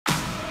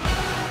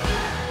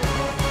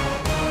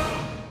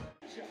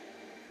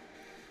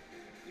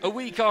A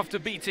week after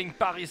beating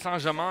Paris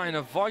Saint-Germain in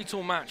a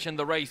vital match in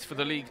the race for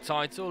the league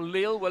title,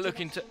 Lille were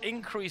looking to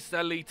increase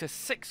their lead to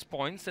 6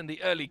 points in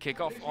the early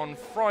kick-off on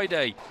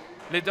Friday.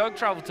 Les Dogs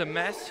travelled to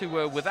Metz, who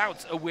were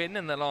without a win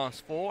in their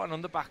last 4 and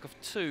on the back of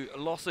 2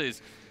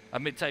 losses. A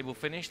mid-table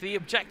finish, the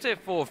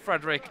objective for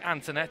Frédéric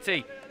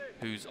Antonetti,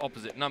 whose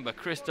opposite number,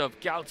 Christophe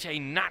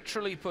Galtier,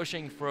 naturally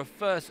pushing for a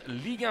first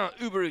Ligue 1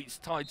 Uber Eats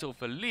title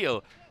for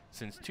Lille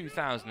since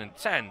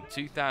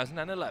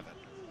 2010-2011.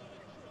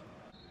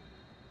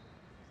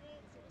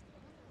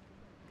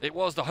 It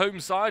was the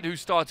home side who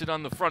started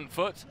on the front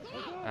foot,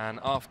 and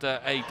after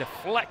a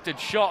deflected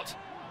shot,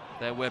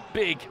 there were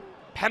big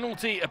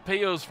penalty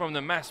appeals from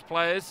the Metz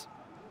players,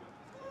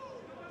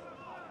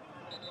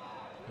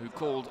 who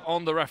called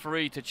on the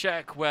referee to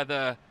check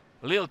whether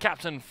Lille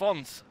captain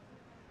Font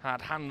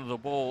had handled the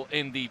ball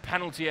in the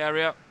penalty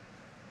area.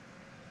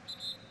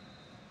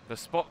 The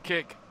spot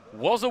kick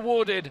was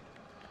awarded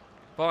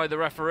by the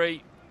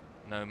referee.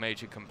 No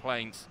major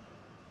complaints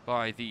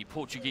by the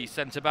Portuguese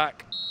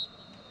centre-back.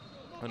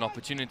 An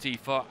opportunity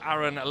for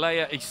Aaron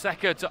LEYA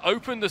ISEKA to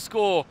open the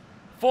score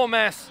for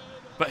Metz,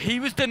 but he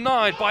was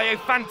denied by a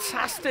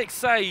fantastic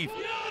save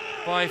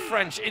by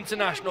French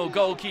international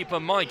goalkeeper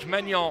Mike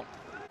Maignan.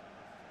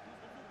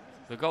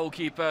 The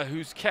goalkeeper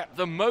who's kept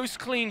the most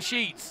clean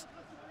sheets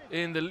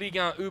in the Ligue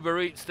 1 Uber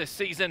Eats this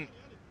season.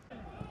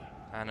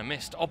 And a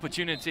missed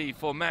opportunity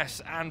for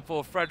Metz and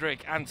for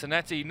Frédéric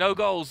Antonetti. No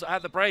goals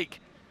at the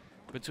break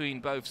between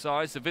both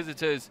sides. The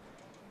visitors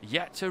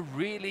yet to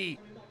really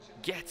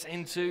get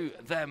into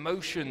their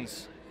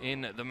motions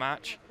in the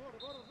match,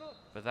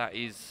 but that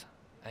is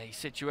a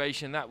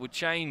situation that would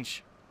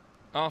change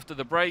after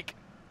the break.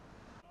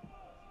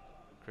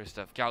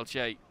 Christophe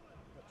Galtier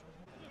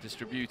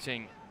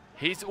distributing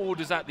his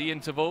orders at the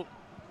interval.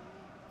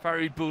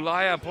 Farid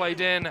Boulaya played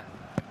in.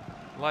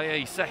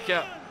 LEYA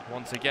ISEKA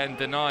once again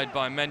denied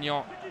by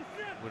Maignan,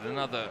 with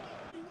another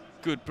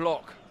good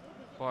block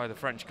by the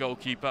French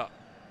goalkeeper.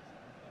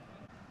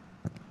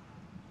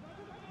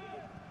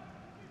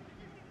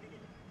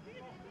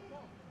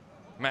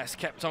 Metz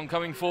kept on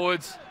coming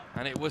forwards,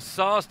 and it was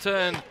Sarr's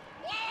turn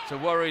to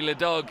worry Les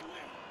Dogs.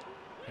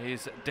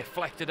 His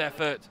deflected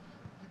effort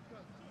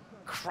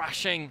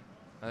crashing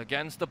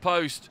against the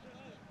post,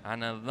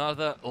 and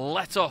another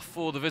let-off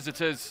for the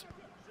visitors.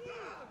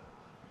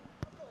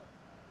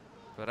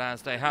 But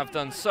as they have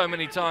done so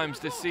many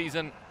times this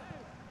season,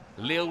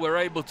 Lille were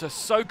able to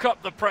soak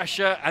up the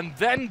pressure and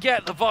then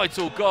get the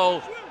vital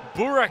goal.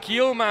 Burak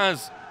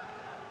YILMAZ,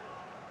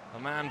 a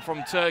man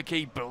from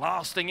Turkey,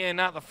 blasting in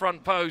at the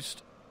front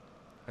post.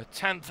 A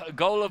 10th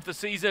goal of the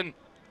season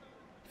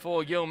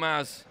for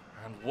YILMAZ,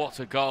 and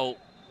what a goal.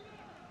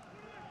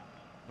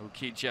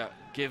 OUKIDJA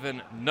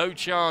given no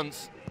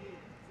chance.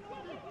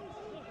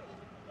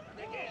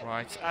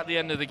 Right at the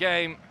end of the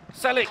game,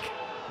 CELIK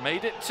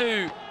made it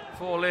 2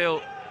 for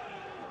Lille.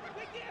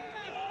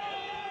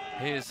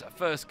 His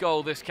first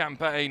goal this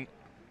campaign,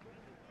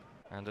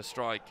 and a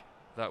strike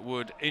that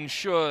would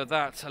ensure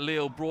that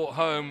Lille brought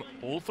home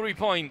all 3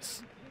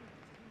 points.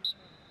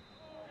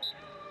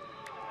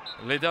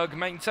 Les Dogs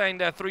maintained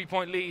their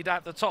 3-point lead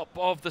at the top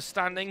of the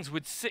standings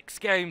with 6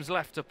 games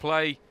left to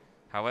play.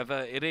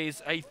 However, it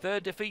is a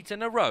 3rd defeat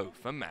in a row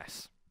for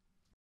Metz.